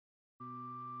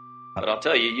But I'll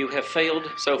tell you, you have failed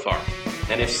so far.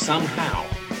 And if somehow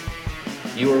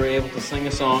you were able to sing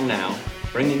a song now,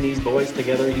 bringing these boys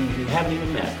together you haven't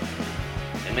even met,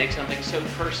 and make something so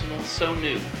personal, so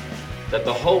new, that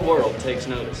the whole world takes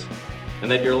notice,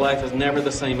 and that your life is never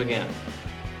the same again.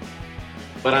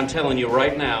 But I'm telling you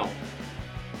right now,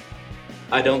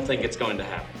 I don't think it's going to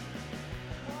happen.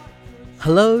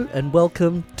 Hello and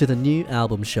welcome to the New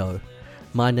Album Show.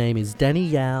 My name is Danny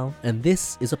Yao, and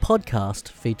this is a podcast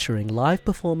featuring live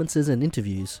performances and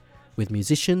interviews with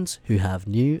musicians who have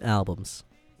new albums.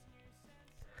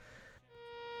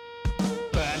 Burn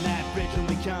that bridge when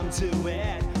we come to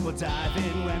it. We'll dive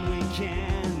in when we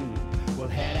can. We'll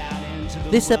head out into the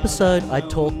This episode I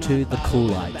talked to the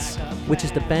Coolites, which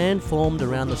is the band formed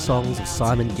around the songs of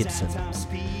Simon Gibson.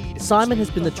 Simon has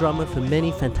been the drummer for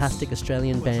many fantastic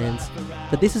Australian bands,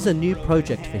 but this is a new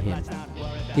project for him.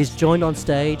 He's joined on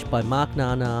stage by Mark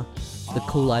Na-Na, the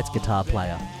Coolites guitar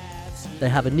player. They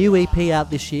have a new EP out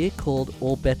this year called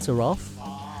All Bets Are Off,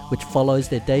 which follows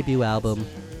their debut album,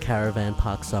 Caravan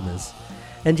Park Summers.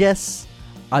 And yes,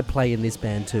 I play in this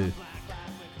band too.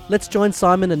 Let's join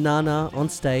Simon and Na-Na on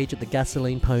stage at the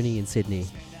Gasoline Pony in Sydney.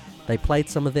 They played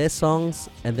some of their songs,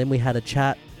 and then we had a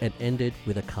chat and ended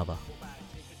with a cover.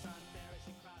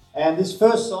 And this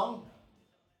first song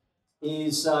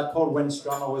is called When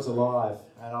Strummer Was Alive,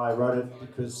 and I wrote it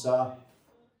because I was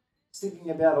thinking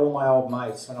about all my old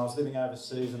mates when I was living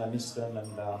overseas and I missed them,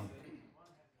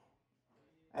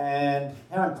 and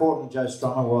how important Joe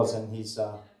Strummer was and his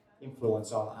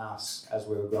influence on us as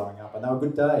we were growing up, and they were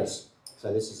good days.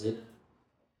 So this is it.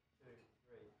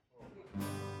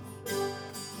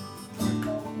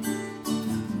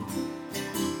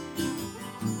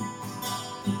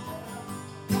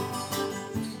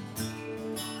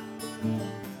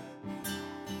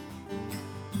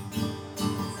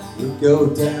 We go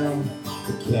down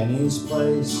to Kenny's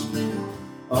place,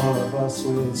 all of us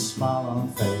with smile on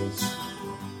face,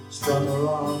 strummer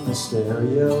on the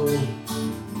stereo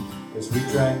as we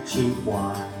drank cheap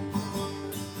wine.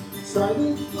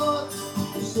 Striking thoughts,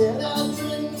 we shared our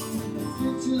dreams, the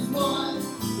future's mine,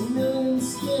 a million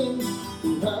schemes.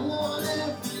 We hung on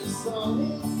every song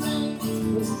he sang,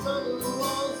 the struggle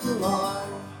was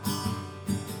alive.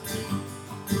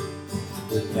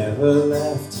 We never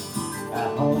left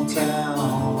our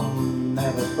hometown,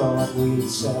 never thought we'd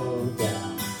settle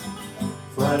down.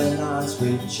 Friday nights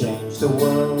we'd change the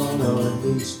world, or at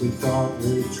least we thought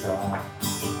we'd try.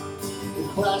 The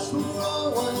clash would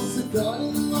always a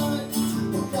guiding light,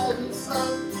 the gave us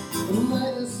hope and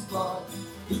made us fight.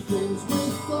 The things we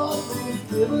thought would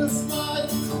give us life,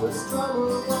 the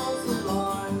struggle was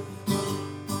alive.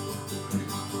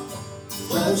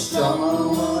 Well, Strummer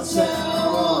was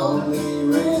our only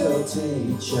real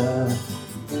teacher.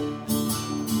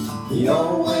 He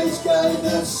always gave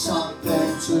us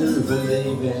something to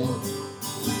believe in.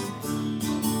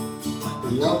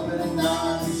 The open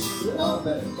lines,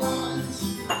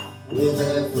 with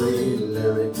every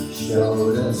lyric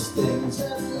showed us things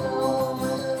that no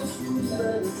one else would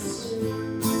let us see.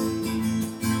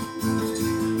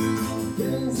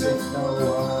 Things that no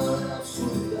one else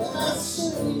would let us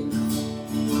see.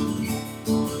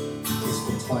 It's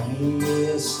been 20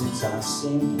 years since I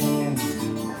seen him.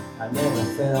 I never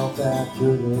felt that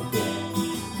good again.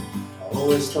 I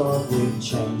always thought we'd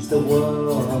change the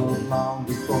world long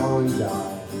before he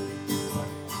died.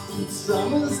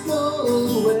 Strummers go,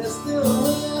 we're still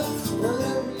here, but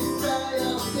every day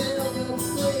I feel the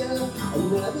fear. I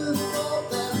never thought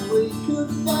that we could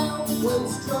fail when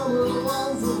Strummer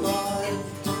was alive.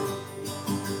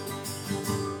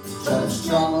 Joe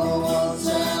Strummer was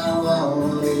our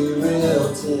only real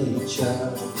teacher.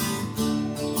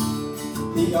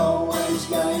 He always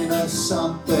gave us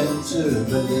something to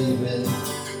believe in.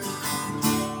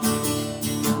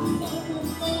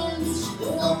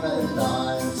 Open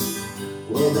lines,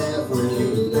 with every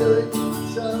lyric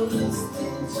showed us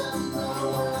things that no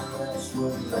one else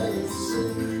would let us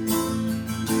see.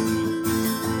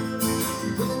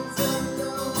 Things that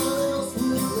no one else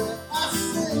would let us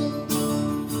see.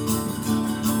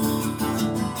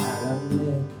 Adam,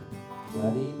 Nick,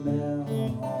 Bloody Mel,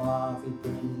 Harvey,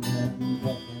 Brendan,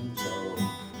 Beck and Joe.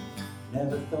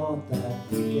 Never thought that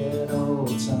we'd get old.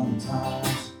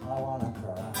 Sometimes I wanna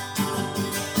cry.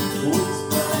 We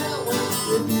spent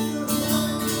with the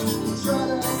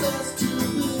tried our best to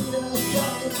be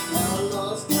okay. I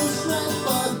lost the strength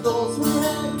by those we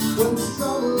had when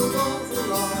Strummer was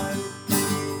alive.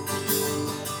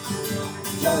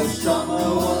 Joe Strummer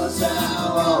was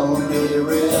our only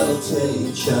real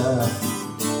teacher.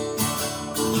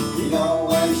 He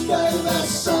always gave us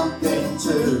something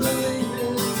to believe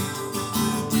in.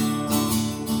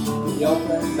 He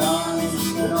opened eyes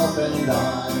and opened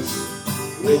eyes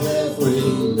with every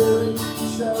lyric.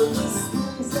 Showed us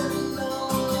things that no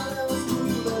one else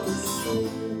could ever see.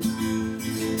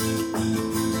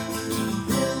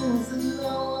 Things that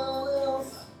no one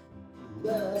else could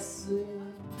ever see.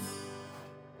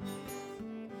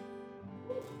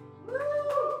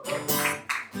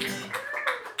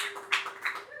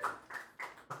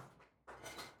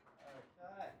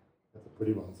 That's a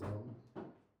pretty one, so.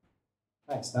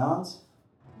 Thanks, Dance.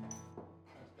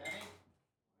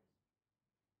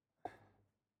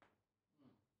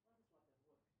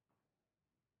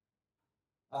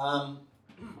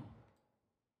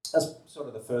 That's sort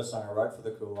of the first song I wrote for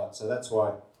the Coolites, so that's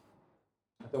why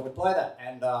I thought we'd play that.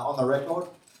 And on the record,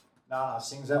 Na-Na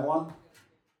sings that one.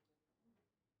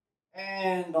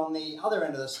 And on the other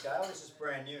end of the scale, this is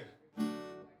brand new.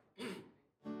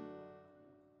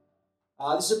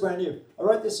 This is brand new. I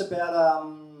wrote this about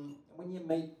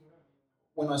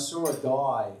when I saw a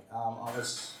guy, I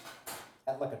was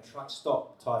at like a truck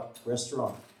stop type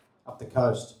restaurant up the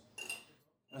coast.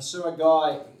 And I saw a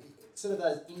guy, sort of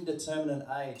that indeterminate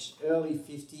age, early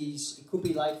 50s, it could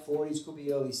be late 40s, could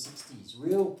be early 60s.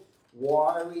 Real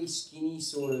wiry, skinny,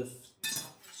 sort of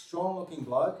strong looking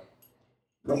bloke.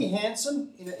 Pretty handsome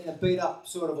in a beat up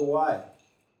sort of a way.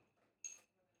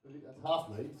 That's half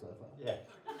me so far. Yeah.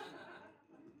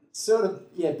 Sort of,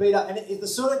 yeah, beat up. And it's the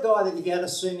sort of guy that if you had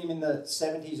seen him in the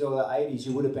 70s or the 80s,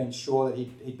 you would have been sure that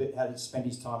he'd had spent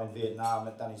his time in Vietnam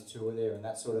and done his tour there and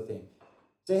that sort of thing.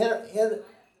 So he had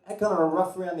kind of a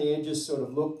rough around the edges sort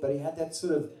of look, but he had that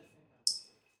sort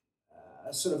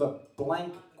of a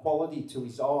blank quality to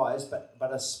his eyes, but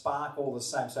a spark all the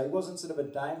same. So he wasn't sort of a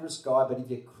dangerous guy, but if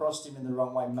you crossed him in the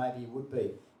wrong way, maybe he would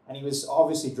be. And he was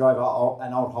obviously drove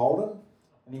an old Holden,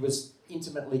 and he was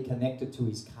intimately connected to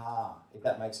his car, if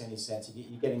that makes any sense.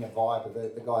 You're getting a vibe of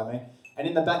the guy I mean. And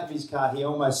in the back of his car, he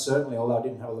almost certainly, although I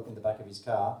didn't have a look in the back of his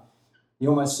car, he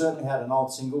almost certainly had an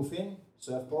old single fin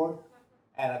surfboard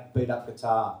and a beat up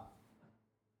guitar.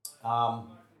 I'm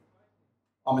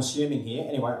assuming here.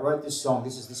 Anyway, I wrote this song.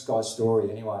 This is this guy's story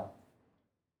anyway.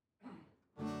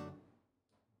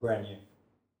 Brand new.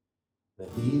 The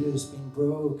heater's been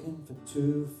broken for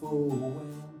 2 full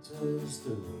winters.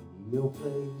 The radio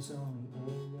plays on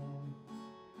the AM.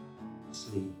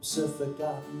 Sleep's a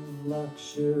forgotten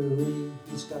luxury.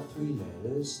 He's got 3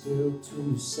 letters still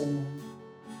to send.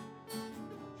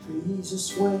 Trees are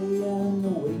swaying the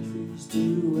way trees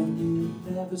do, and you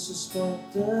never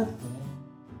suspect a thing.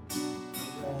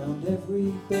 Around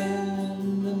every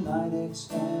bend, the night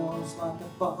exhales like a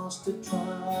bastard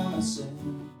trying to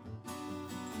sing.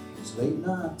 There's late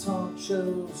night talk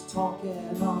shows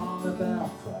talking on about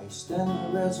Christ and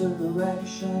the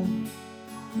resurrection.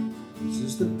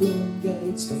 Uses the boom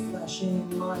gates, the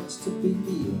flashing lights to beat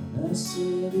the inner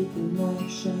city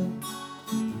connection.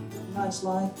 Nights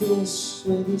like this,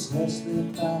 with his hair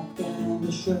slicked back and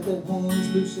a shirt that hangs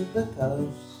loose at the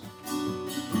cuffs.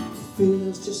 It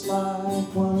feels just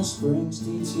like one of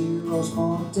Springsteen's heroes,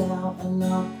 more doubt and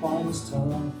not quite as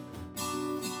tough.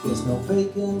 There's no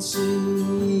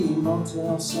vacancy,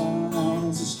 motel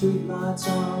signs, the street lights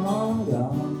are long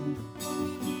gone.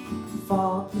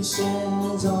 Fog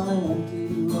descends on an empty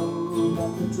road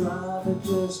and the driver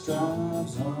just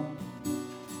drives on.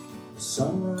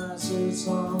 Sun rises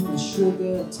on the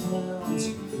sugar towns,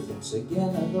 he thinks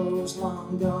again of those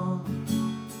long gone.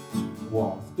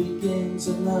 Warmth begins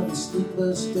another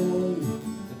sleepless day,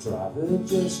 the driver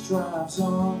just drives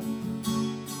on.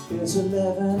 There's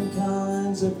 11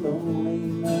 kinds of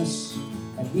loneliness,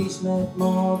 and he's met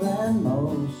more than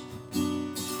most.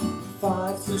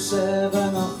 5 through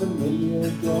 7 are familiar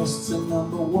guests, and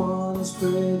number 1 is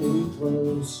pretty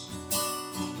close.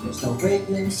 There's no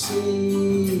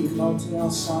vacancy,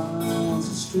 motel signs,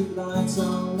 the street lights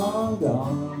are long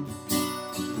gone.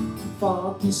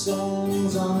 Fog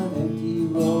descends on an empty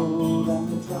road, and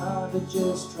the driver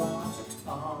just drives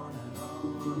on and on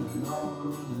and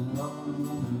on and on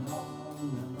and on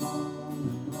and on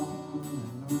and on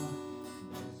and on.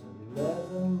 There's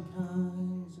 11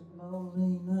 kinds of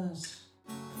loneliness,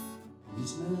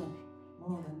 he's met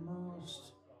more than most.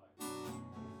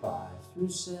 5 through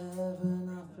 7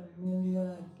 are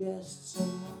familiar guests, and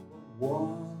number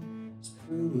 1 is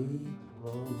pretty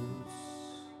close.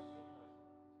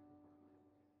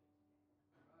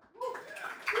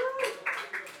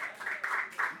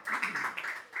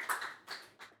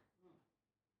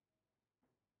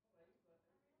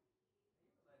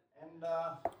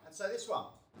 And so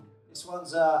this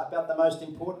one's about the most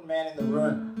important man in the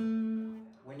room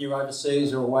when you're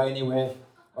overseas or away anywhere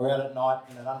or out at night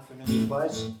in an unfamiliar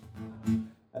place.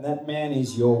 And that man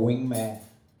is your wingman.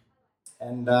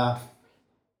 And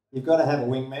you've got to have a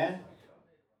wingman,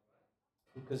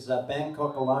 because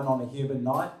Bangkok alone on a humid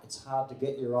night, it's hard to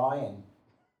get your eye in.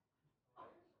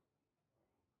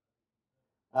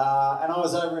 And I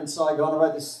was over in Saigon. I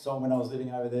wrote this song when I was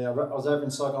living over there. I was over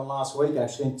in Saigon last week,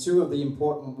 actually, and two of the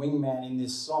important wingmen in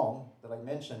this song that I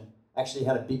mentioned actually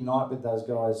had a big night with those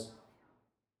guys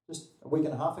just a week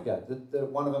and a half ago.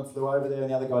 One of them flew over there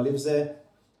and the other guy lives there.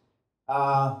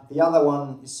 The other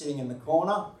one is sitting in the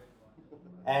corner.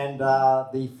 And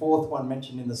the fourth one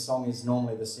mentioned in the song is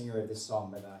normally the singer of this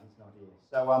song, but he's not here.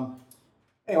 So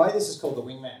anyway, this is called The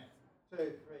Wingman. 2,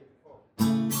 3, 4.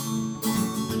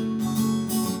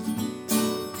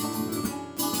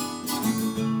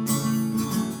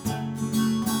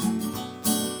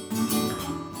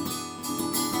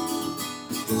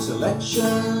 The selection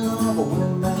of a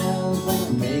wingman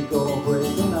can make or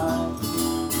break the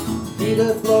night. Need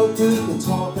a float who can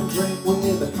talk and drink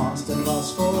with a constant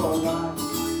lust for life.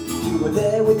 You were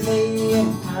there with me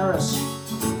in Paris,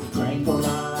 drank all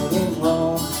night in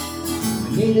Rome. I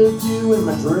needed you in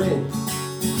Madrid,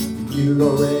 you'd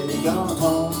already gone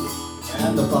home.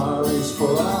 And the bar is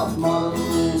full of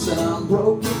models, and I'm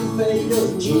broken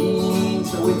faded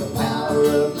jeans. So with the power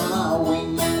of my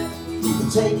wingman, you can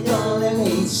take on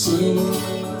any scene.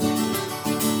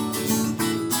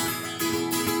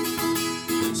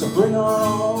 So bring on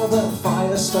all the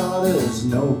fire starters,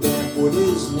 no damp wood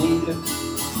is needed.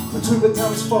 When two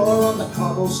becomes four on the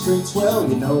cobble streets, well,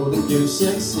 you know that you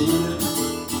succeeded.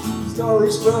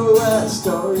 Stories grow as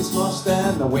stories must,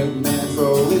 and the wingman's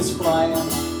role is flying.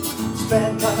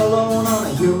 Spent back alone on a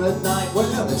humid night,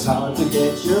 well, it's hard to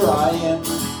get your eye in.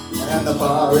 And the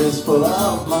bar is full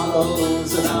of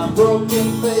models, and I'm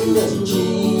broken faded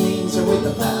jeans. And with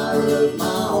the power of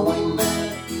my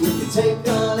wingman, we can take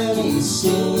on any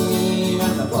scene.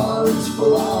 And the bar is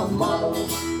full of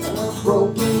models, and I'm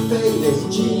broken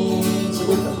faded jeans. And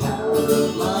with the power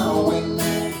of my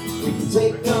wingman, we can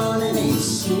take on any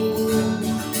scene.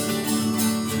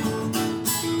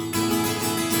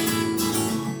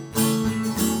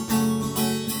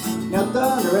 Now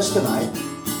don't underestimate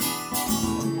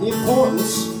the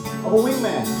importance of a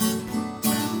wingman.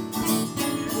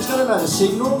 He's got to know the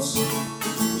signals,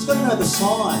 he's got to know the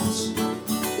signs,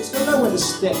 he's got to know when to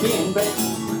step in, but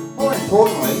more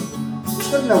importantly, he's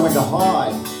got to know when to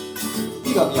hide.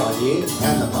 You got the idea.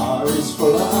 And the bar is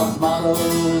full of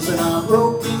models, and I'm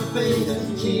broken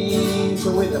faded jeans.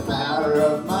 So with the power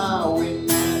of my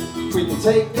wingman, we can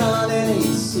take on any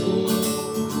scene.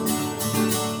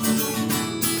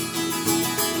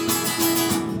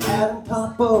 Adam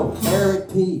Capo, Eric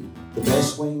P, the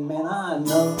best wingmen I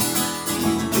know.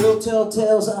 We'll tell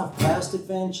tales of past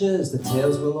adventures, the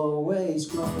tales will always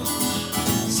grow.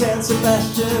 San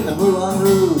Sebastian, the Moulin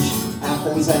Rouge,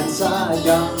 Athens and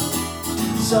Saigon.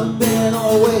 Something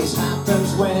always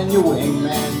happens when your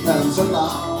wingman comes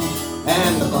along.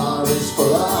 And the bar is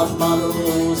full of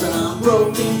models, and I'm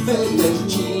broken faded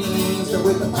jeans. But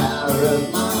with the power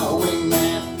of my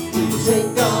wingman, we can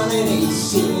take on any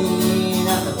scene.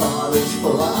 And the bar is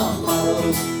full of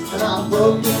models, and I'm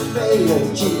broken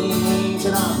faded jeans.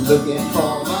 And I'm looking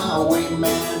for my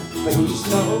wingman, but he's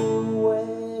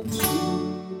nowhere to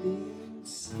be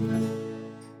seen.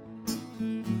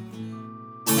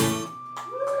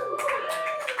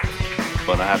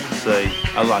 But I have to say,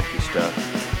 I like your stuff.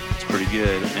 It's pretty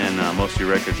good, and most of your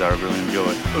records I really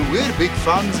enjoy. We're big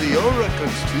fans of your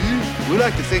records too. We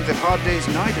like to think that Hard Day's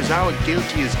Night is our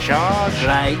guilty as charged.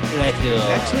 Great record.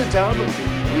 Excellent album.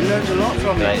 We learned a lot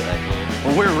from Great it. record.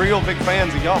 Well, we're real big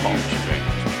fans of y'all.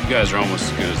 You guys are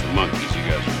almost as good as the Monkees. You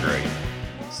guys are great.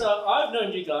 So I've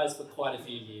known you guys for quite a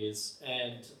few years,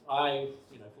 and I,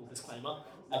 full disclaimer,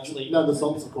 actually No, the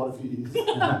songs for quite a few years.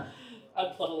 I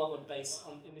plod along on bass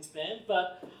in this band,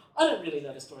 but I don't really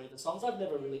know the story of the songs. I've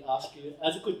never really asked you,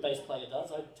 as a good bass player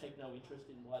does, I take no interest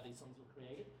in why these songs were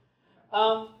created.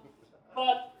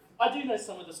 But I do know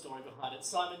some of the story behind it.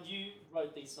 Simon, you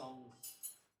wrote these songs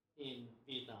in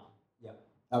Vietnam. Yep.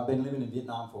 I've been living in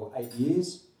Vietnam for 8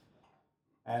 years,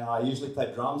 and I usually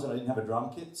play drums, and I didn't have a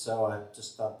drum kit, so I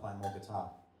just started playing more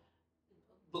guitar.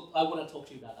 Look, I want to talk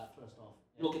to you about that first off,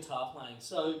 your guitar playing.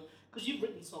 So, because you've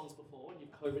written songs before, and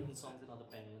you've co-written songs in other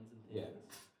bands and things. Yeah.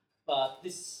 But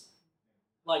this,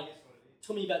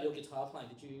 tell me about your guitar playing.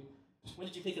 When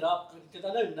did you pick it up? Because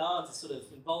I know Nans is sort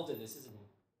of involved in this, isn't he?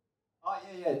 Oh,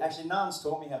 yeah. Actually, Nans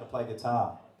taught me how to play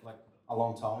guitar, a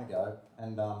long time ago,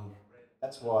 and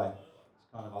that's why it's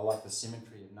I like the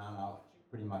symmetry of Na-Na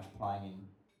pretty much playing in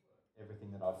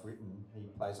everything that I've written. He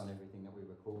plays on everything that we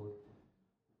record,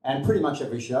 and pretty much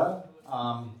every show.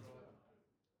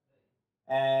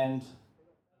 And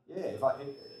yeah,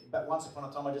 but once upon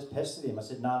a time I just pestered him. I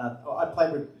said, Na-Na, I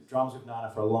played with drums with Na-Na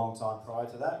for a long time prior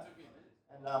to that.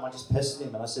 And I just pestered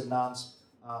him and I said, Nans,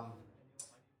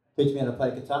 teach me how to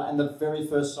play guitar. And the very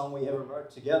first song we ever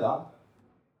wrote together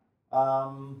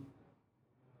got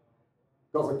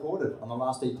recorded on the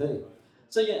last EP.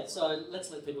 So yeah, so let's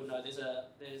let people know there's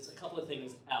a couple of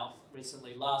things out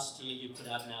recently. Last year you put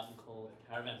out an album called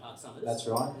Caravan Park Summers. That's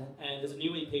right. Yeah. And there's a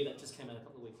new EP that just came out a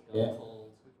couple of weeks ago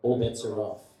called All Bets Are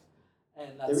Off.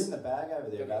 And they're in the bag over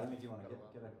there, Adam, if you want to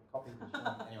get a copy.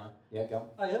 Anyway, yeah, go.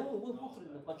 Oh yeah, we'll put it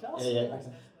in the podcast. Yeah.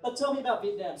 Okay. But tell me about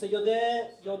Vietnam. So you're there,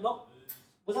 you're not...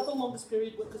 Was that the longest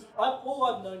period? Because all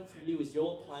I've known from you is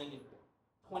you're playing in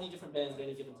 20 different bands at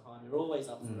any given time. You're always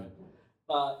up for it.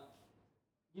 But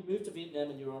you moved to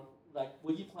Vietnam and you're on...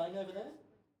 were you playing over there?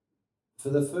 For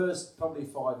the first probably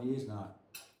 5 years, no.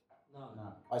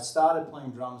 No. I started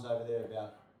playing drums over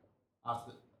there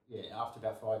after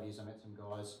about 5 years. I met some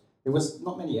guys. There was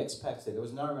not many expats there. There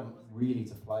was no one really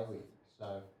to play with,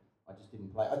 so I just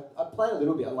didn't play. I played a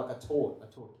little bit. I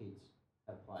taught kids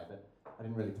how to play, but I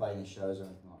didn't really play any shows or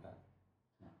anything like that.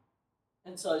 No.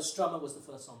 And so Strummer was the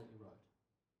first song that you wrote.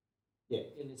 Yeah.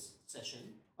 In this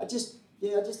session. I just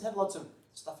had lots of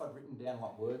stuff I'd written down,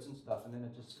 like words and stuff, and then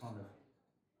it just kind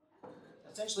of.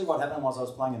 Essentially, what happened was I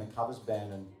was playing in a covers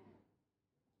band and.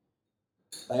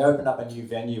 They opened up a new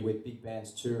venue with big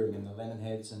bands touring, and the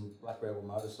Lemonheads and Black Rebel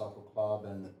Motorcycle Club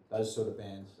and those sort of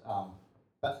bands.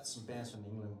 But some bands from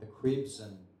England, the Cribs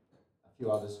and a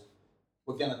few others,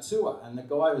 were going to tour. And the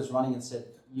guy was running and said,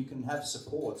 you can have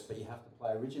supports, but you have to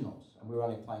play originals. And we were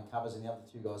only playing covers, and the other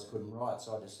two guys couldn't write.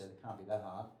 So I just said, it can't be that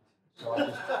hard.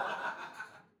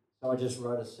 So I just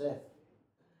wrote a set.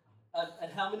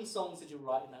 And how many songs did you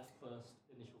write in that first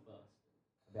initial verse?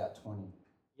 About 20.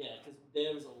 Yeah, because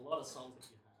there is a lot of songs that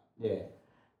you have. Yeah.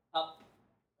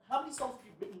 How many songs have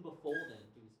you written before then,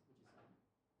 would you say?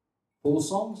 Full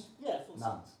songs? Yeah, full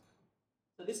None. songs.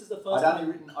 So this is the first I'd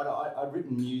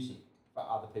written music for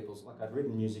other people's, I'd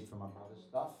written music for my brother's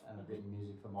stuff, and I'd written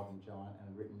music for Modern Giant, and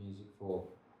I'd written music for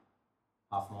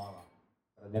Half Miler.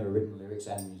 But I'd never written lyrics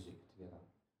and music together.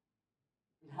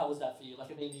 How was that for you?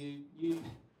 You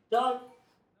don't...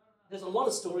 There's a lot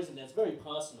of stories in there. It's very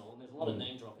personal, and there's a lot of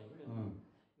name dropping.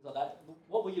 Like that.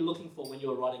 What were you looking for when you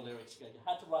were writing lyrics? You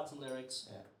had to write some lyrics.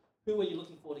 Yeah. Who were you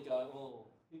looking for to go,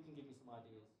 who can give you some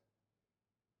ideas?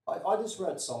 I just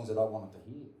wrote songs that I wanted to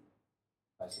hear,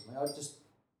 basically. I just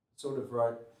sort of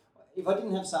wrote... If I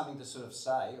didn't have something to sort of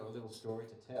say or a little story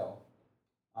to tell,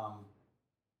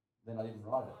 then I didn't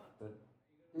write it. But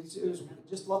it was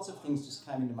just lots of things just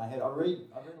came into my head. I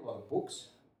read a lot of books,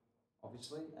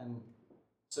 obviously, and...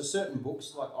 So certain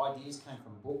books, like ideas came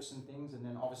from books and things, and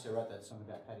then obviously I wrote that song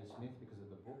about Patti Smith because of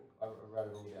the book. I wrote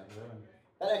it all about her, and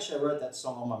I wrote that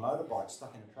song on my motorbike,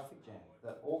 stuck in a traffic jam.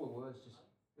 That all the words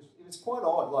it was quite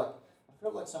odd. I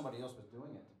felt like somebody else was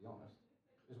doing it, to be honest.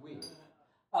 It was weird.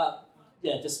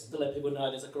 Yeah, just to let people know,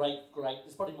 there's a great,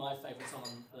 it's probably my favourite song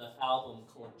on the album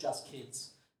called Just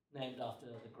Kids, named after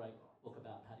the great book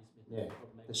about Patti Smith. Yeah,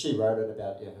 but she wrote it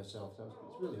about herself, so it's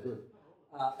really good.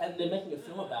 And they're making a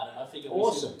film about it. I figure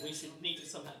we should need to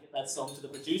somehow get that song to the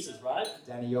producers, right?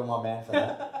 Danny, you're my man for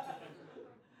that.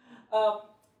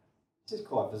 It's just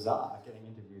quite bizarre getting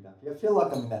interviewed up here. I feel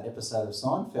like I'm in that episode of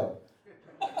Seinfeld.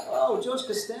 Oh, George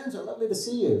Costanza, lovely to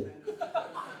see you.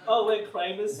 Oh, where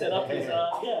Kramer's set up his...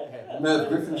 Merv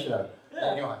Griffin show.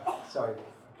 Yeah. Anyway, sorry.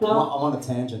 I'm on a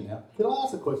tangent now. Can I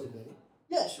ask a question, Danny?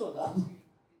 Yeah, sure.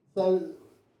 So,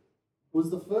 was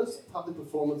the first public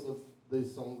performance of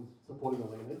these songs supporting the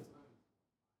Lemonheads?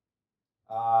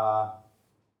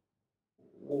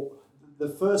 Well, the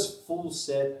first full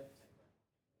set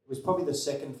was probably the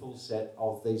second full set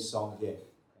of these songs,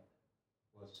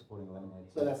 was supporting the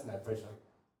Lemonheads. So that's no pressure.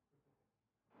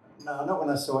 No, not when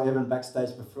I saw Evan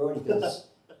backstage before and he goes,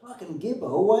 fucking Gibbo,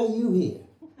 why are you here?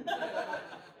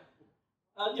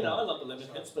 I love the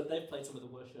Lemonheads, but they've played some of the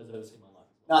worst shows I've ever seen in my life.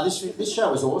 No, this show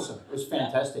was awesome. It was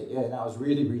fantastic. Yeah, no, it was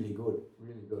really, really good.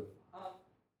 Really good.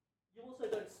 You also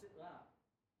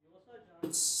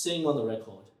don't sing on the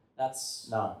record. That's...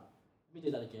 No. Let me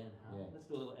do that again. Huh? Yeah. Let's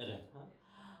do a little edit. Huh?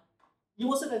 You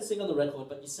also don't sing on the record,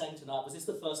 but you sang tonight. Was this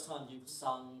the first time you've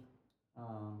sung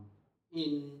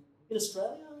in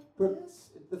Australia?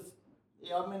 Yes.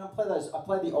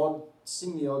 I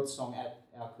sing the odd song at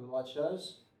our Coolites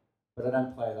shows, but I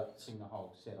don't sing the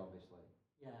whole set, obviously.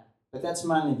 Yeah. But that's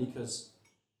mainly because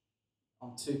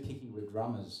I'm too picky with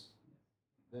drummers.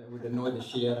 That would annoy the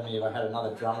shit out of me if I had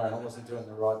another drummer and I wasn't doing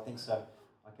the right thing. So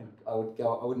I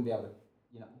wouldn't be able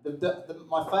to,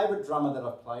 my favourite drummer that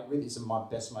I've played with is my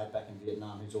best mate back in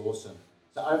Vietnam, who's awesome.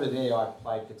 So over there I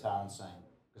played guitar and sang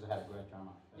because I had a great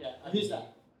drummer. Yeah, and who's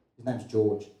that? His name's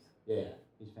George. Yeah,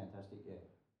 he's fantastic, yeah.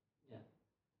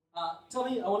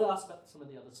 Tommy, I want to ask about some of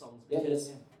the other songs because,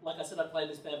 like I said, I played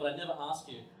this band, but I never asked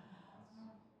you.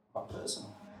 Quite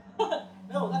personal.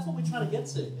 No, that's what we're trying to get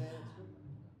to.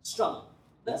 Strummer.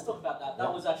 Let's talk about that. That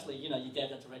Yeah. was actually, you gave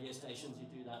that to radio stations,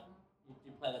 you do that,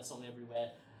 you play that song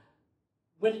everywhere.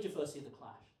 When did you first hear The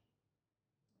Clash?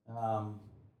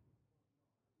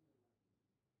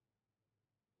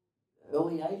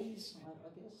 Early 80s, I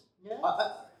guess. Yeah?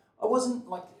 I wasn't,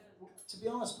 like, to be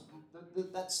honest,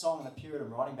 that song and the period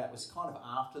I'm writing about was kind of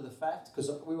after the fact, because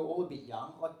we were all a bit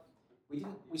young. Like,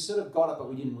 we sort of got it, but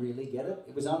we didn't really get it.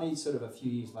 It was only sort of a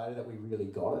few years later that we really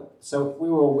got it. So we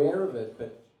were aware of it,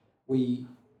 but we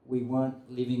weren't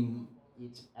living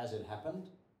it as it happened.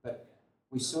 But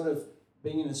we sort of,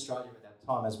 being in Australia at that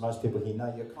time, as most people here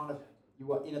know, you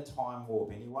were in a time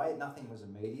warp anyway. Nothing was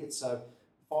immediate. So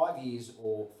 5 years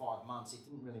or 5 months, it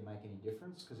didn't really make any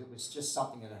difference because it was just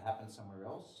something that had happened somewhere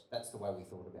else. That's the way we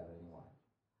thought about it anyway.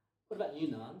 What about you,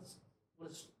 Nans?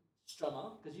 What is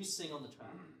Strummer? Because you sing on the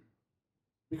track.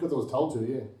 Because I was told to,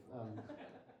 yeah.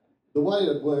 The way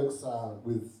it works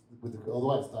with the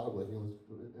way it started working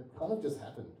was it kind of just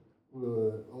happened. We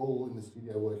were all in the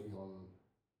studio working on.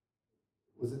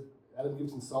 Was it Adam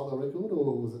Gibson's solo record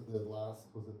or was it the last?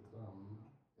 It was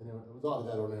either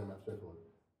that or an Maps record.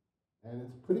 And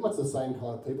it's pretty much the same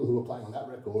kind of people who were playing on that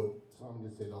record. Simon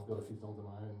just said, "I've got a few songs of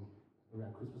my own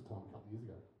around Christmas time a couple of years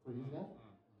ago, 3 years ago,"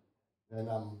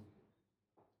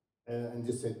 and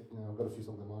just said, "I've got a few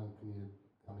songs of mine. Can you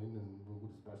come in and we'll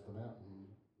just bash them out?" And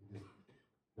he just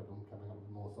kept on coming up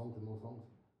with more songs and more songs.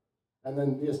 And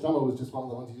then Strummer was just one of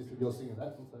the ones he just said, "You're singing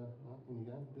that," and so in you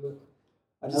go, do it.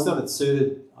 I just thought it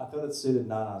suited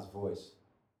Na-Na's voice.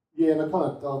 Yeah, and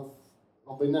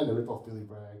I've been known to rip off Billy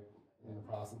Bragg in the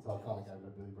past, and so I kind of gave it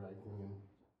a Billy Bragg thing.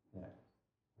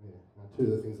 And two of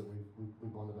the things that we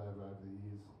bonded over the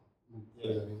years. We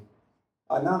threw that in.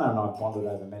 Na-Na and I bonded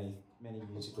over many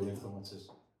musical influences.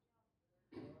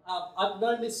 I've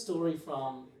known this story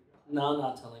from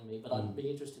Na-Na telling me, but I'd be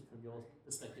interested from your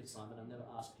perspective, Simon. I've never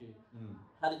asked you.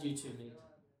 How did you two meet?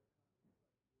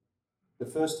 The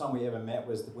first time we ever met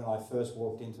was when I first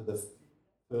walked into the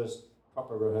first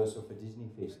proper rehearsal for Disney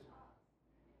Fest.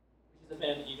 Which is a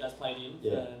band that you guys played in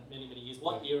for many, many years.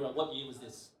 What year was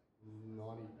this?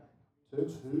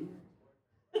 92.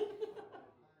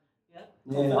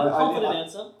 Confident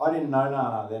answer. I didn't know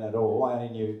Na-Na then at all. I only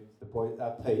knew the boy,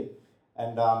 Pete.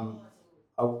 And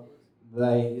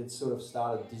they had sort of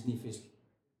started Disney Fest,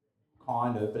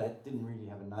 kind of, but it didn't really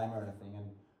have a name or anything.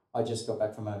 And I just got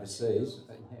back from overseas.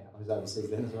 I was overseas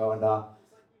then as well.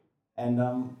 And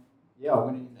I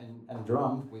went in and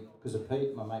drummed because of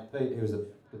Pete, my mate Pete, who was a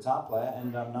guitar player,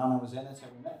 and Na-Na was there. That's how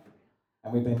we met.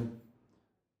 And we've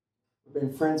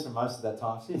been friends for most of that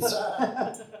time since.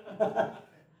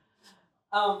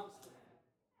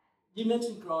 You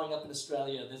mentioned growing up in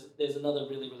Australia. There's another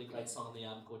really, really great song on the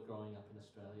album called "Growing Up in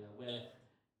Australia," where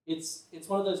it's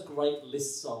one of those great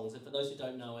list songs. And for those who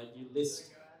don't know it, you list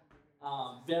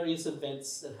various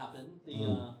events that happened,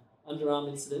 the underarm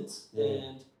incident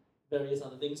and various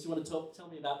other things. Do you want to tell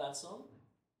me about that song?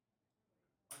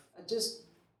 I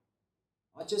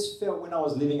just felt when I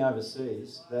was living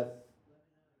overseas that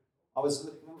I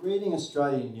was reading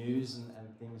Australian news and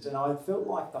things, and I felt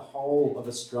like the whole of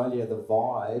Australia, the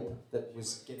vibe that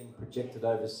was getting projected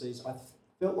overseas, I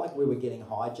felt like we were getting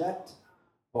hijacked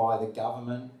by the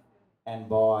government and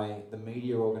by the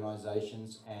media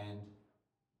organisations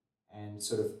and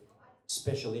sort of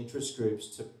special interest groups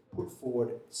to put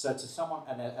forward. So to someone,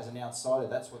 and as an outsider,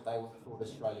 that's what they thought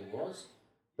Australia was.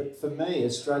 But for me,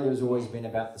 Australia has always been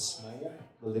about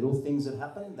the little things that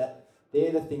happen. That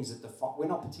they're the things that define. We're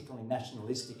not particularly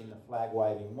nationalistic in the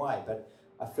flag-waving way, but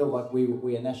I feel like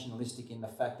we are nationalistic in the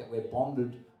fact that we're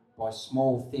bonded by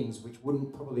small things which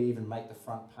wouldn't probably even make the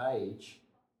front page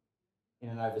in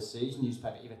an overseas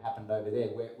newspaper if it happened over there.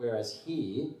 Whereas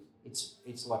here,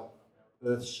 it's like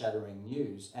earth-shattering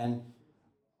news. And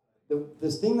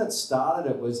the thing that started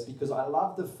it was because I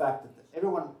love the fact that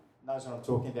everyone knows what I'm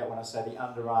talking about when I say the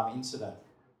underarm incident.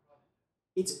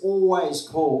 It's always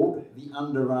called the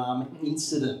underarm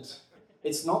incident.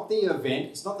 It's not the event,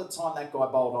 it's not the time that guy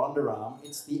bowled underarm,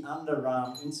 it's the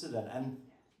underarm incident. And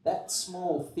that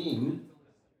small thing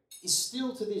is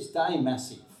still to this day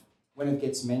massive when it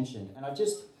gets mentioned.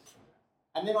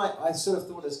 And then I sort of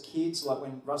thought as kids, like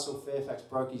when Russell Fairfax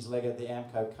broke his leg at the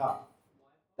Amco Cup,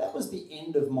 that was the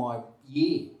end of my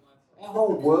year. Our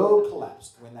whole world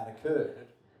collapsed when that occurred.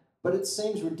 But it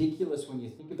seems ridiculous when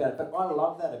you think about it. But I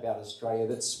love that about Australia,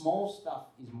 that small stuff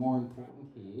is more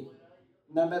important here.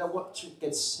 no matter what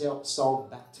gets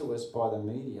sold back to us by the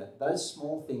media, those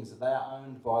small things, they are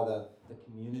owned by the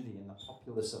community and the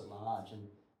populace at large. And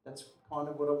that's kind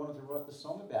of what I wanted to write the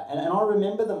song about. And I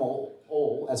remember them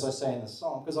all, as I say in the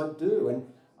song, because I do. And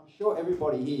I'm sure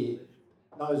everybody here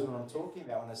knows what I'm talking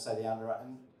about when I say the under.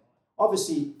 And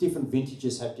obviously, different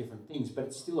vintages have different things, but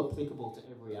it's still applicable to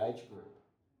every age group.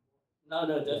 No,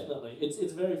 definitely. Yeah.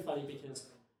 It's very funny because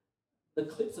the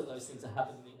clips of those things that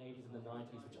happened in the 80s and the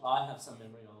 90s, which I have some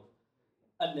memory of,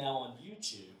 are now on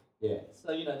YouTube. Yeah. So,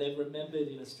 they're remembered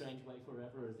in a strange way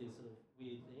forever as these sort of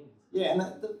weird things. Yeah, and I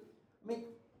mean,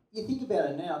 you think about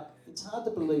it now, it's hard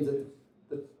to believe that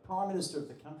the Prime Minister of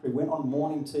the country went on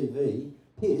morning TV,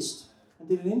 pissed, and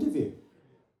did an interview.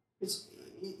 It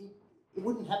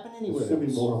wouldn't happen anywhere. There should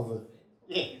be more of it.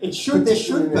 Yeah, there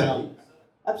should be.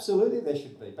 Absolutely, there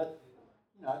should be. But,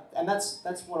 and that's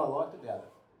what I liked about it,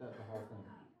 the whole thing.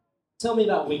 Tell me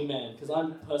about Wingman, because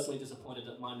I'm personally disappointed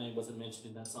that my name wasn't mentioned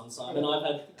in that song, Simon. I've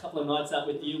had a couple of nights out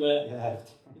with you where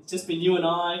it's just been you and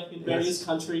I in various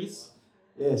countries.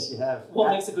 Yes, you have.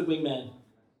 What makes a good wingman?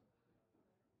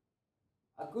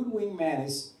 A good wingman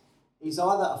is either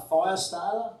a fire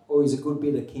starter or he's a good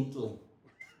bit of kindling.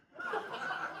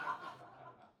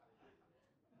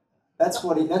 That's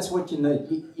what you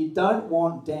need. You don't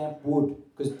want damp wood,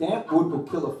 because damp wood will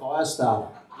kill a fire starter.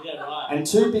 Yeah, right. And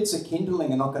 2 bits of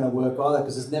kindling are not going to work either,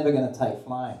 because it's never going to take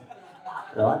flame.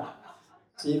 Right?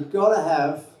 So you've got to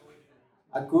have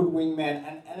a good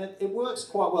wingman, and it works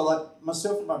quite well. Like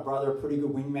myself and my brother are a pretty good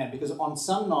wingman, because on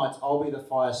some nights I'll be the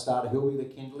fire starter, he'll be the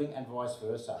kindling, and vice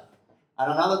versa.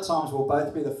 And on other times we'll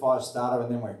both be the fire starter,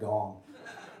 and then we're gone.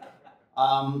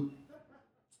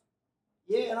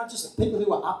 Yeah, and people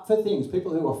who are up for things,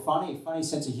 people who are funny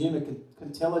sense of humour,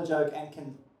 can tell a joke and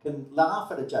can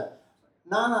laugh at a joke.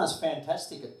 Na-Na's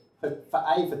fantastic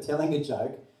for telling a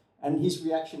joke, and his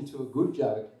reaction to a good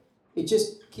joke, it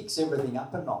just kicks everything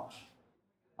up a notch.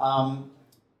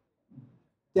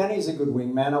 Danny's a good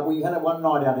wingman. We had one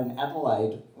night out in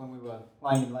Adelaide when we were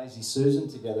playing in Lazy Susan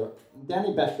together.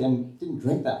 Danny back then didn't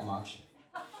drink that much,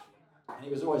 and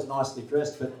he was always nicely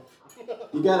dressed, but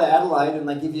you go to Adelaide and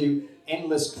they give you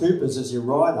endless Coopers as your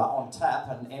rider on tap,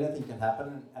 and anything can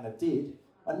happen, and it did.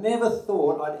 I never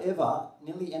thought I'd ever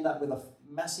nearly end up with a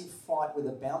massive fight with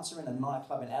a bouncer in a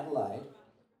nightclub in Adelaide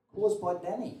caused by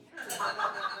Danny.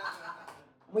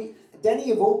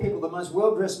 Danny, of all people, the most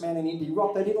well-dressed man in indie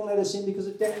rock, they didn't let us in because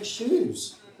of Danny's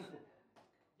shoes.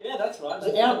 Yeah, that's right.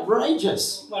 It's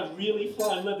outrageous. Like really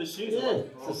fine leather shoes. Yeah,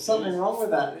 there's something wrong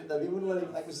with that. They wouldn't let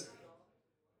him, it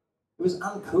was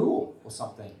uncool or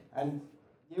something. And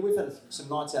yeah, we've had some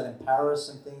nights out in Paris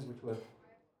and things which were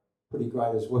pretty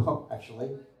great as well,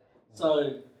 actually.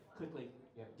 So, quickly,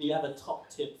 do you have a top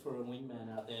tip for a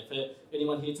wingman out there? For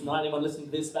anyone here tonight, anyone listening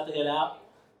to this, about to head out?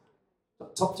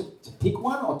 Top tip to pick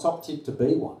one, or top tip to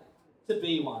be one? To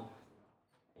be one.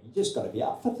 You just got to be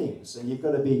up for things, and you've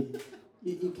got to be.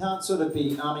 You can't sort of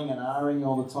be umming and ahhing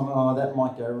all the time. Oh, that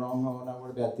might go wrong. Oh no,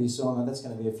 what about this? Oh no, that's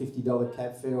going to be a $50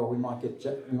 cab fare, or we might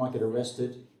get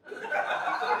arrested.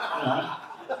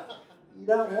 You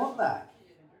don't want that.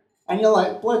 And you're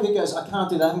like, bloke who goes, I can't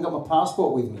do that. I haven't got my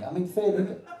passport with me. I mean, fair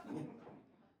dinkum.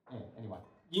 Yeah. Anyway.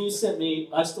 You sent me.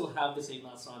 I still have this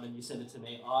email, Simon. You sent it to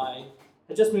me. I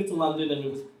had just moved to London, and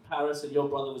it was Paris, and your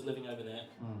brother was living over there.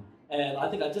 And I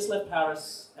think I just left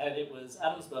Paris, and it was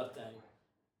Adam's birthday.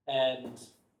 And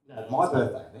my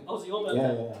birthday, I think. Oh, was it your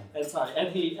birthday? Yeah. And sorry,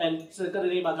 and so I got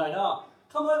an email going,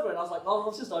 come over, and I was like, I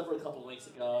was just over a couple of weeks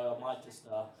ago. I might just,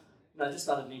 just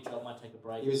started a new job. Might take a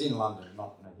break. He was in London,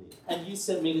 not here. And you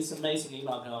sent me this amazing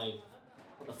email going,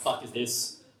 what the fuck is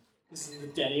this? This is the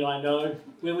Danny I know.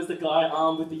 Where was the guy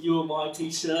armed with the You and My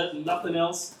t-shirt and nothing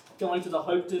else, going to the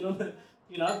Hope dinner?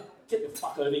 Get the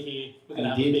fuck over here. We're gonna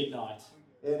have a big night.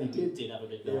 Yeah, he did. Did have a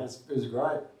big night. Yeah, it was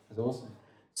great. It was awesome.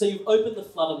 So you've opened the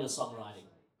flood on your songwriting.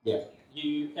 Yeah.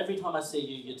 Every time I see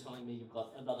you, you're telling me you've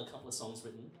got another couple of songs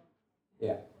written.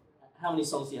 Yeah. How many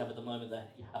songs do you have at the moment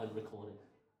that you haven't recorded?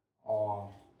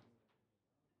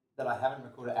 That I haven't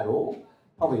recorded at all?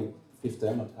 Probably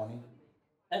 15 or 20.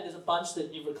 And there's a bunch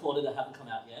that you've recorded that haven't come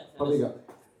out yet. Probably got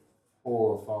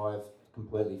 4 or 5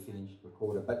 completely finished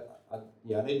recorded, but I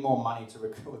need more money to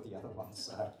record the other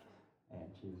ones. So,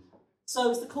 cheers. So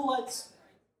is the Coolites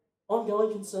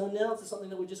ongoing concern now? Is it something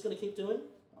that we're just going to keep doing?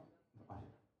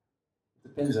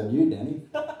 Depends on you, Danny.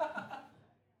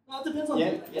 No, it depends on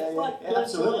you. Yeah,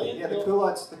 absolutely. Yeah, the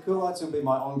Coolites will be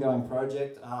my ongoing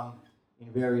project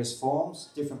in various forms.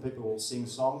 Different people will sing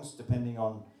songs depending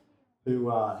on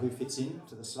who fits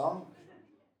into the song.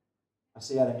 I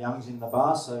see Adam Young's in the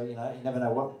bar, so you never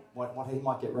know what he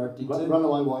might get roped into. Run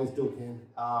away while you still can.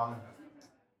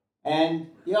 And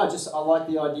yeah, I like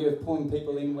the idea of pulling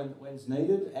people in when it's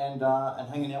needed, and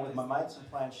hanging out with my mates and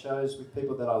playing shows with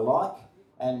people that I like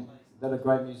and that are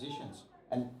great musicians.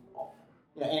 And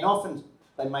and often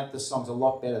they make the songs a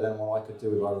lot better than what I could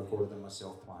do if I recorded them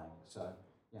myself playing. So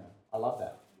I love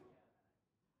that.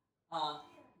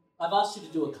 I've asked you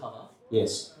to do a cover.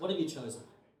 Yes. What have you chosen?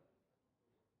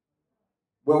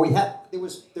 Well, there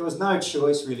was no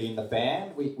choice really in the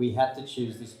band. We had to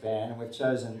choose this band, and we've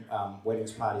chosen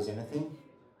Weddings, Parties, Anything,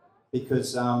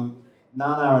 because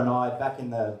Na-Na and I back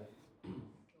in the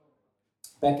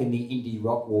indie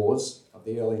rock wars of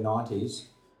the early '90s,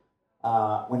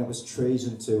 when it was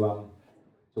treason to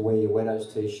wear your Weddings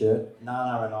t-shirt,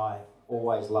 Na-Na and I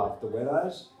always loved the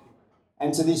Weddings,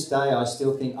 and to this day I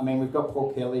still think. I mean, we've got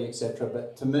Paul Kelly, etc.,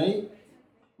 but to me,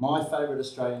 my favourite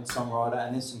Australian songwriter,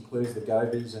 and this includes the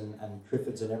Gobies and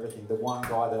Triffids and everything, the one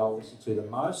guy that I listen to the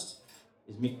most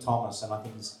is Mick Thomas, and I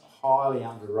think he's highly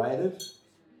underrated,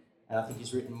 and I think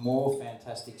he's written more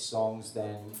fantastic songs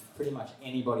than pretty much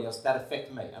anybody else that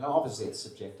affect me. And obviously it's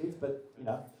subjective, but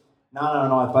Na-Na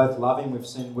and I both love him. We've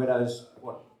seen Widows,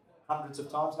 hundreds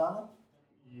of times, Na-Na?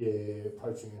 Yeah,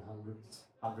 approaching hundreds.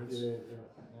 Hundreds? Yeah.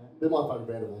 They're my favourite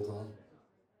band of all time.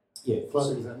 Yeah.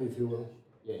 Floating at me, if you will.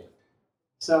 Yeah.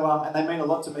 So, and they mean a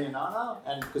lot to me and Na-Na,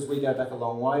 and because we go back a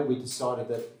long way, we decided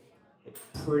that it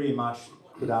pretty much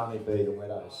could only be the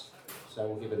Widows. So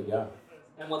we'll give it a go.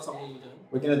 And what song are you doing?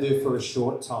 We're going to do For a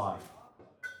Short Time.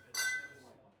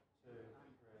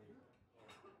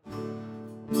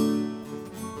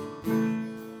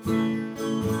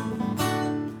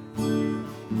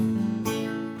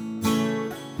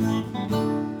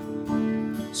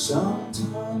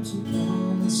 Sometimes you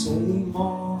can say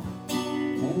more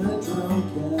in a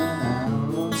drunken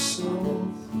hour or so,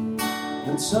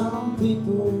 and some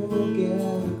people get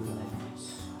across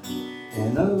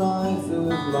in a life of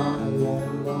lie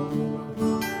and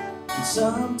low. And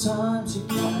sometimes you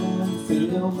can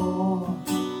feel more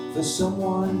for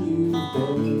someone you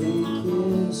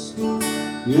barely kissed.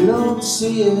 You don't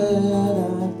see it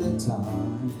at the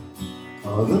time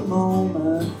or the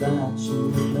moment that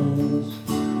you missed.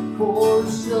 For a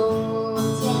short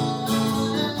time,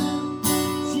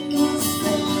 she was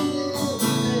standing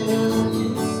there, you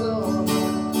saw her,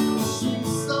 she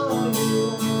saw you,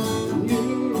 and you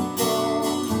fall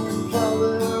the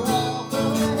color of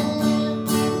her hair.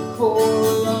 For a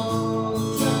long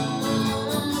time,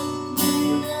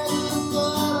 you never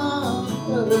thought of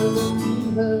her than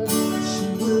her. She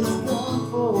was gone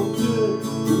for good.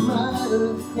 You might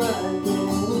have cried, and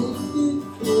if you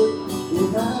could, it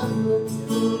happened.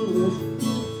 If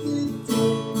you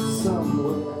did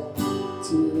somewhere,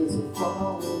 tears are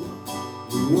falling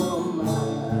in your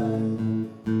mind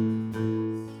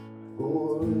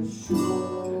for a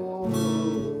short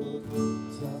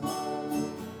time.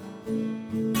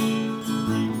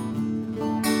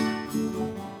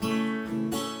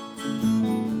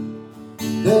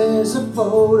 There's a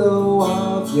photo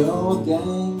of your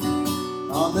gang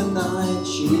on the night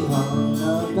she hung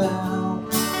about,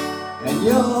 and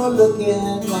you're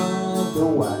looking like a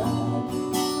wag.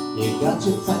 You got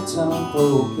your phantom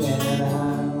poking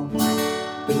out,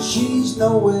 but she's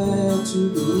nowhere to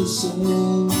be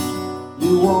seen.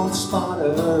 You won't spot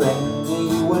her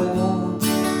anywhere.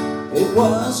 It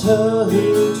was her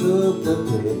who took the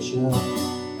picture,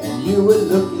 and you were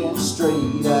looking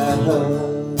straight at her.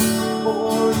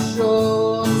 For a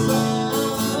short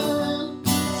time,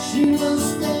 she was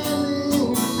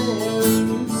standing there,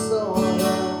 you saw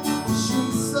her. She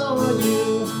saw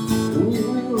you, and you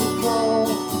recall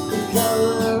the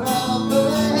color of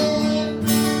her hair.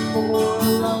 For a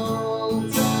long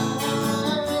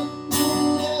time, you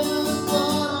never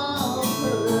thought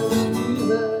of her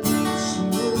either. She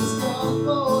was gone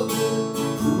for good.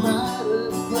 You might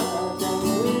have cried, and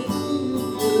if you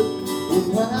could, it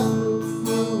happened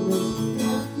foolish.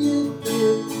 If you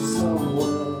did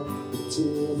somewhere, the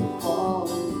tears are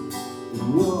falling in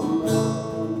your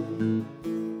mind.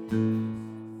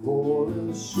 For a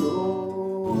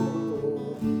short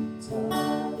time.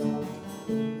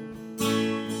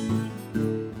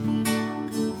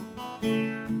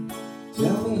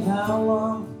 Tell me, how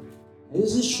long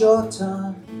is a short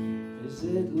time? Is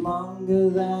it longer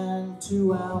than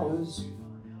 2 hours,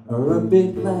 or a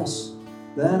bit less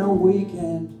than a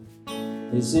weekend?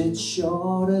 Is it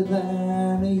shorter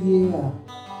than a year?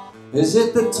 Is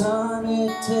it the time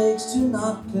it takes to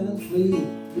not complete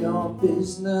your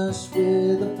business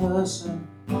with a person,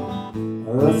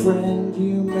 or a friend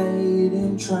you made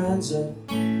in transit,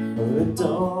 or a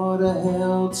daughter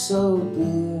held so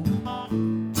dear?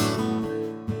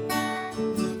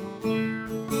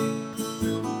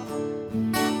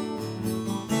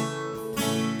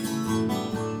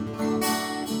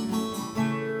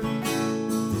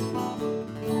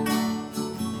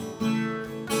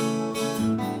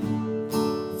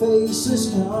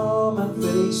 Faces come and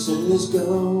faces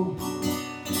go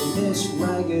in this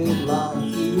ragged life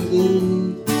you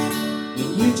lead,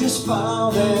 and you just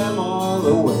file them all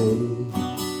away,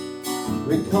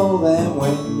 recall them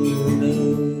when you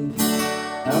need.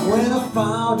 And when a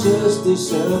file just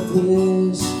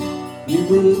disappears, you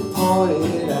report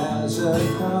it as a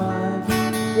crime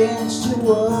against your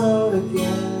world,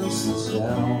 against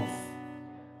yourself.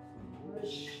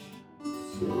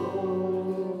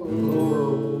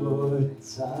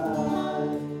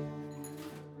 Time.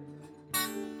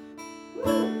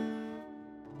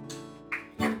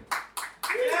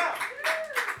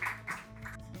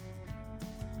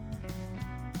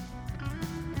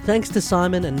 Thanks to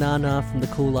Simon and Na-Na from the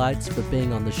Coolites for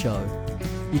being on the show.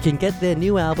 You can get their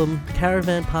new album,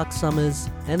 Caravan Park Summers,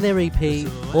 and their EP,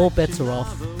 All Bets Are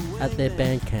Off, at their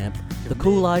Bandcamp,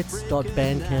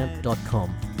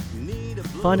 thecoolites.bandcamp.com.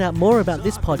 Find out more about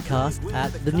this podcast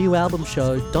at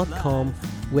thenewalbumshow.com,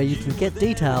 where you can get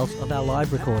details of our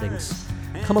live recordings.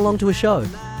 Come along to a show.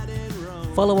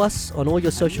 Follow us on all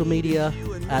your social media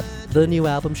at The New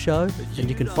Album Show, and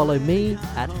you can follow me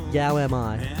at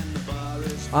YowAmI.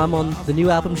 I'm on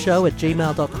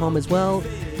thenewalbumshow@gmail.com as well.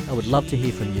 I would love to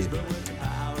hear from you.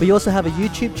 We also have a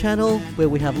YouTube channel where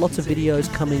we have lots of videos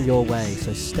coming your way,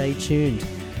 so stay tuned.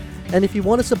 And if you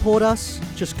want to support us,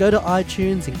 just go to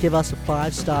iTunes and give us a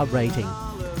 5-star rating.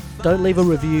 Don't leave a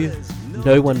review,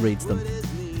 no one reads them.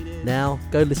 Now,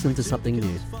 go listen to something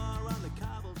new.